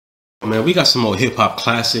man, we got some more hip hop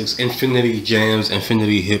classics, Infinity Jams,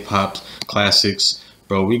 Infinity Hip Hop classics.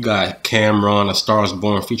 Bro, we got Cameron, A Star Is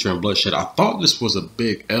Born featuring Bloodshed. I thought this was a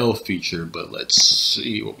Big L feature, but let's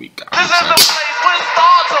see what we got. This is the place where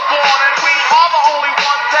stars are born, and we are the only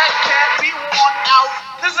ones that can't be worn out.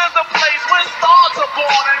 This is the place where stars are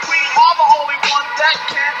born, and we are the only ones that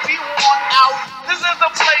can't be worn out. This is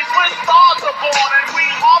the place where stars are born, and we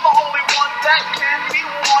are the only ones that can't be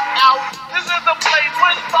worn out. This is the place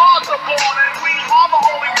where stars are born, and we are the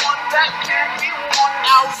only ones that can't be worn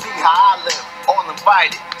out. See how I live, all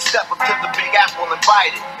invited. Step up to the Big Apple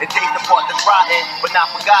invited, and take the part that's rotten, but not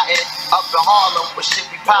forgotten. Up in Harlem, where shit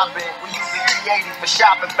be poppin'. We using 380 for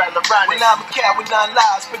shopping, fella running. When I'm a cat with 9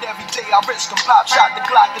 lives, but every day I risk them. Pop shot the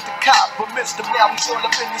Glock at the cop, but missed them. Now he's all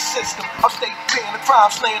up in the system. I'm staying paying the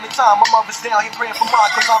crime, slaying the time. My mother's down here praying for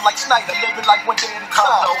mine, cause I'm like Snyder, living like one day at a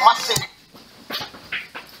time. So my city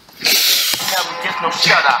never gets no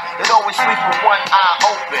shut eye. It always sleeps with one eye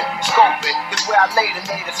open, scoping. Cause where I lay the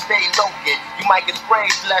native stay loking. You might get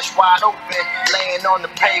sprayed, flesh wide open, laying on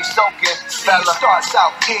the pave soaking. Fella starts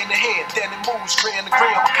out hand to hand, then it moves gram to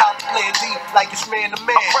gram. Cop playing deep like it's man to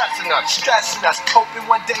man. Oppressing us, stressing us, hoping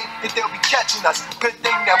one day that they'll be catching us. Good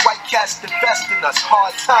thing that white cats invest in us.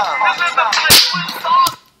 Hard time.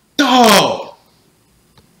 Dog!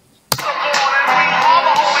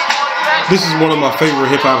 This is one of my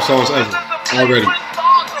favorite hip hop songs ever. Already.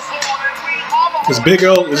 Is Big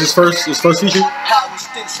L is his first feature? How is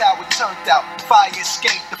this how it turned out? Fire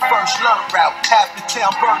escape, the first learn route. Half the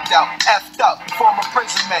town burned out, effed up, former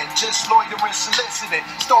prison man, just loitering, soliciting.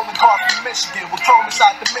 Stolen car from Michigan, with chromas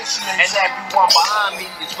out the Michigan. And everyone behind me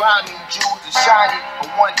is grimy, jewels and shiny.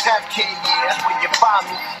 A 110 kid, yeah, that's where you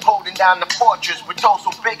find me. Holding down the fortress, with toes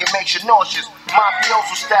so big it makes you nauseous.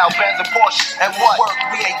 Mafioso style, Benz and Porsches. And what? Work,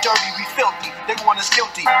 we ain't dirty, we filthy. They want us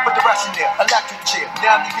guilty, put the rest in there. Electric chair,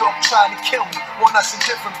 now New York trying to kill me. Want us in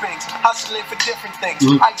different things, hustling for different things.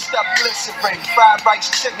 Iced up glycerin, fried rice,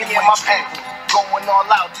 chicken wings. My people going all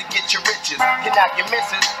out to get your riches. Cannot your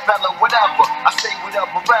misses, fella, whatever. I say with a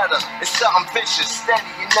Beretta, it's something vicious, steady,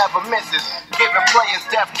 it never misses. Giving players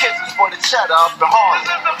death kisses for the cheddar of the heart.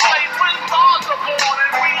 This is the place where stars are born,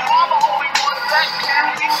 and we are the only ones that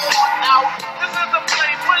can't be worn out. This is the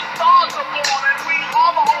place where stars are born, and we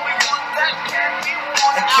are the only ones that can't be worn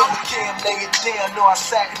out. And Killer Cam lay it down, know I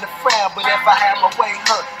sat in the frown, but if I had my way,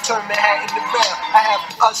 turn Manhattan around. I have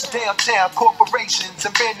us downtown, corporations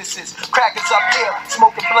and businesses, crackers up here,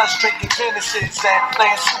 smoking blunts, drinking Guinnesses, and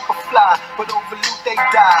playing super fly, but over loot they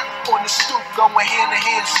die. On the stoop, going hand to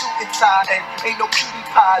hand, suit and tie, and ain't no cutie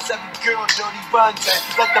pies. Every girl dirty runs, and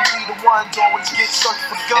let them be the ones always get searched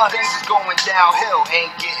for guns. And things is going downhill,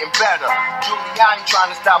 ain't getting better. Giuliani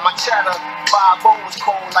trying to stop my cheddar. 5-0 was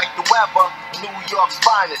cold like the weather. New York's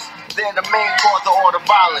finest. They're the main cause of all the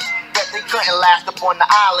violence. Bet they couldn't last up on the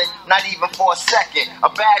island, not even for a second. A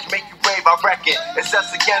badge make you brave, I reckon. It's us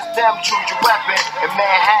against them, choose your weapon. In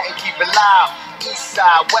Manhattan, keep it live. East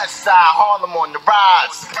side, west side, Harlem on the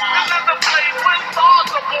rise. This is the place where stars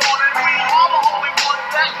are born, and we are the only ones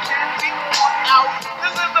that can't be worn out.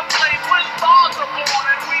 This is the place where stars are born,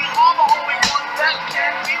 and we are the only ones that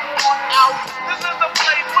can't be worn out. This is the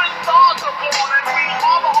place where stars are born, and we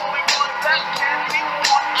are the only ones that can't be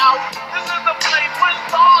worn out. This is the place where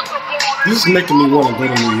stars are born. This is making me want to go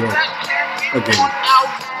to New York again.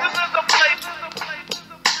 This is the place.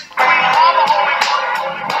 We are the only ones.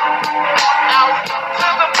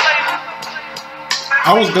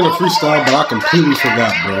 I was gonna freestyle, but I completely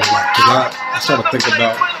forgot, bro. Like, cause I started thinking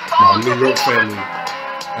about my New York family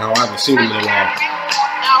and how I haven't seen them in a while.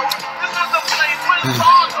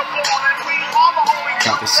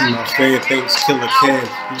 Got to see my fan. Thanks, Killer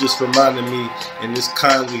Cam. You just reminded me in this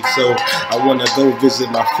kindly, so I want to go visit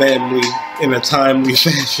my family in a timely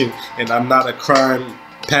fashion, and I'm not a crime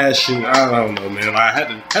passion. I don't know, man. I had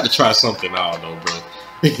to try something. I don't know, bro.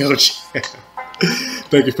 Yo,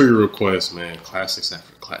 thank you for your request, man. Classics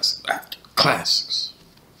after classics after classics.